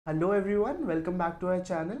Hello everyone, welcome back to our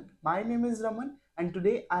channel. My name is Raman and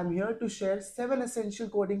today I'm here to share 7 essential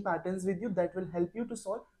coding patterns with you that will help you to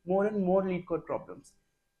solve more and more lead code problems.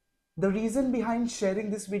 The reason behind sharing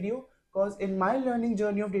this video, because in my learning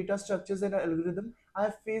journey of data structures and algorithm, I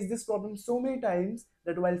have faced this problem so many times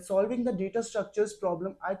that while solving the data structures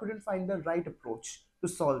problem, I couldn't find the right approach to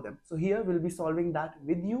solve them. So here we'll be solving that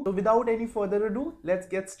with you. So without any further ado, let's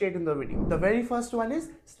get straight in the video. The very first one is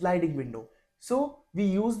sliding window. So we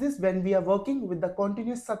use this when we are working with the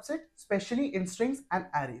continuous subset, especially in strings and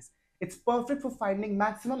arrays. It's perfect for finding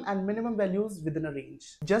maximum and minimum values within a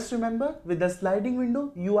range. Just remember, with the sliding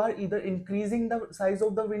window, you are either increasing the size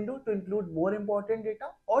of the window to include more important data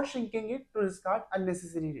or shrinking it to discard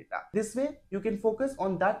unnecessary data. This way, you can focus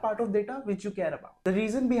on that part of data which you care about. The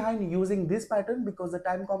reason behind using this pattern because the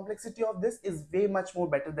time complexity of this is way much more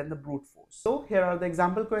better than the brute force. So here are the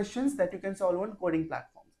example questions that you can solve on coding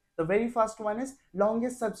platforms. The very first one is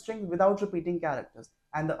longest substring without repeating characters,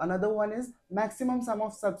 and the another one is maximum sum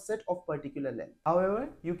of subset of particular length. However,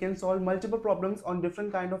 you can solve multiple problems on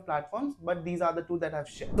different kind of platforms, but these are the two that I've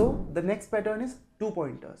shared. So the next pattern is two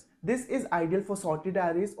pointers. This is ideal for sorted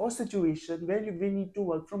arrays or situation where we need to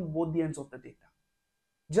work from both the ends of the data.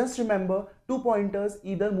 Just remember, two pointers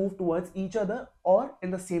either move towards each other or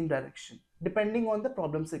in the same direction, depending on the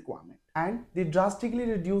problem's requirement. And they drastically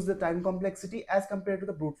reduce the time complexity as compared to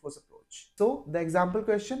the brute force approach. So the example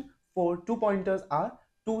question for two pointers are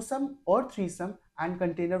twosome or threesome and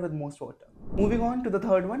container with most water. Moving on to the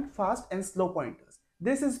third one, fast and slow pointers.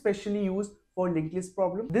 This is specially used for linked list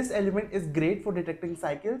problem. This element is great for detecting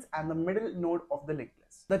cycles and the middle node of the linked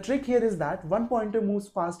list. The trick here is that one pointer moves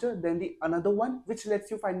faster than the another one, which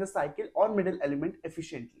lets you find the cycle or middle element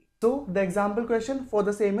efficiently. So the example question for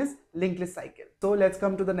the same is linked list cycle. So let's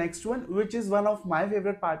come to the next one, which is one of my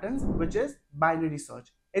favorite patterns, which is binary search.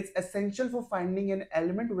 It's essential for finding an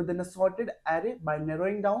element within a sorted array by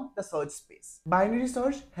narrowing down the search space. Binary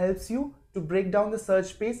search helps you to break down the search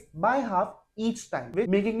space by half each time,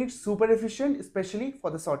 making it super efficient, especially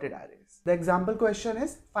for the sorted arrays. The example question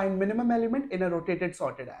is find minimum element in a rotated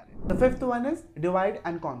sorted array. The fifth one is divide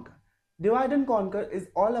and conquer. Divide and conquer is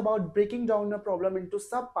all about breaking down a problem into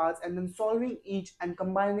subparts and then solving each and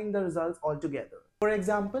combining the results all together. For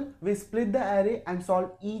example, we split the array and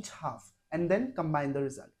solve each half and then combine the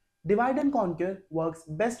result. Divide and conquer works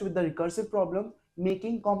best with the recursive problem,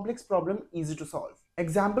 making complex problem easy to solve.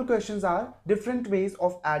 Example questions are different ways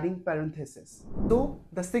of adding parentheses. So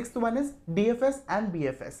the sixth one is DFS and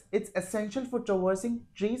BFS. It's essential for traversing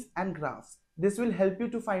trees and graphs. This will help you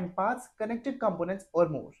to find paths, connected components or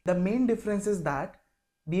more. The main difference is that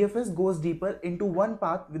DFS goes deeper into one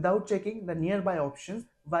path without checking the nearby options,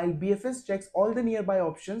 while BFS checks all the nearby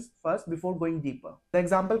options first before going deeper. The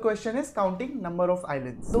example question is counting number of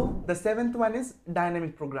islands. So the seventh one is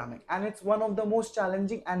dynamic programming, and it's one of the most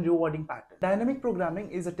challenging and rewarding patterns. Dynamic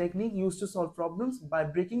programming is a technique used to solve problems by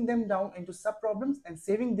breaking them down into sub-problems and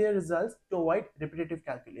saving their results to avoid repetitive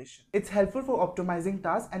calculation. It's helpful for optimizing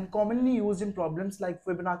tasks and commonly used in problems like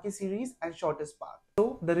Fibonacci series and shortest path.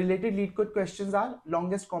 So the related lead code questions are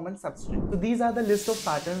longest common substring. So these are the list of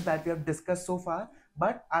patterns that we have discussed so far,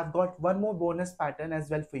 but I've got one more bonus pattern as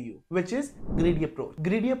well for you, which is greedy approach.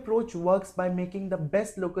 Greedy approach works by making the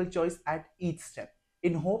best local choice at each step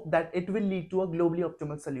in hope that it will lead to a globally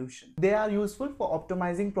optimal solution. They are useful for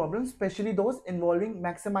optimizing problems, especially those involving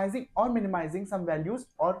maximizing or minimizing some values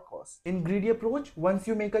or costs. In greedy approach, once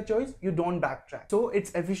you make a choice, you don't backtrack. So it's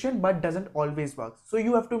efficient but doesn't always work. So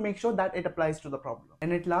you have to make sure that it applies to the problem.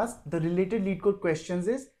 And at last, the related lead code questions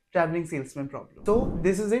is traveling salesman problem. So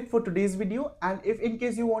this is it for today's video, and if in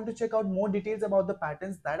case you want to check out more details about the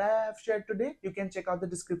patterns that I have shared today, you can check out the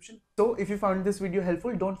description. So if you found this video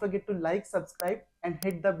helpful, don't forget to like, subscribe and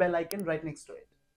hit the bell icon right next to it.